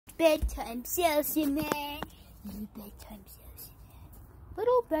bedtime salesman. You bedtime salesman.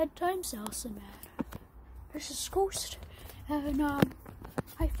 Little bedtime salesman. This is Ghost. And,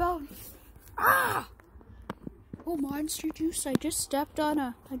 I found... Oh, monster juice. I just stepped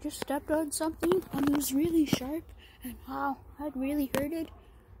on something and it was really sharp. And wow, that really hurted.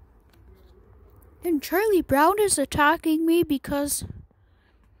 And Charlie Brown is attacking me because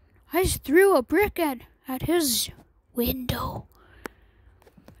I threw a brick at his window.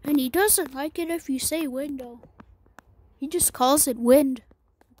 And he doesn't like it if you say window. He just calls it wind.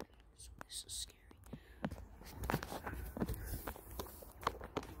 This is scary.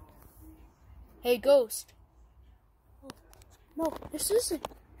 Hey, Ghost. Oh, no, this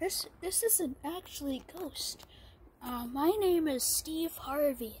isn't actually Ghost. My name is Steve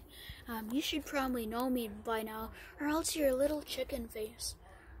Harvey. You should probably know me by now, or else you're a little chicken face.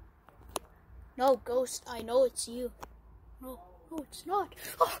 No, Ghost, I know it's you. No, it's not.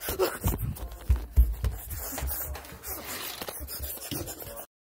 Oh.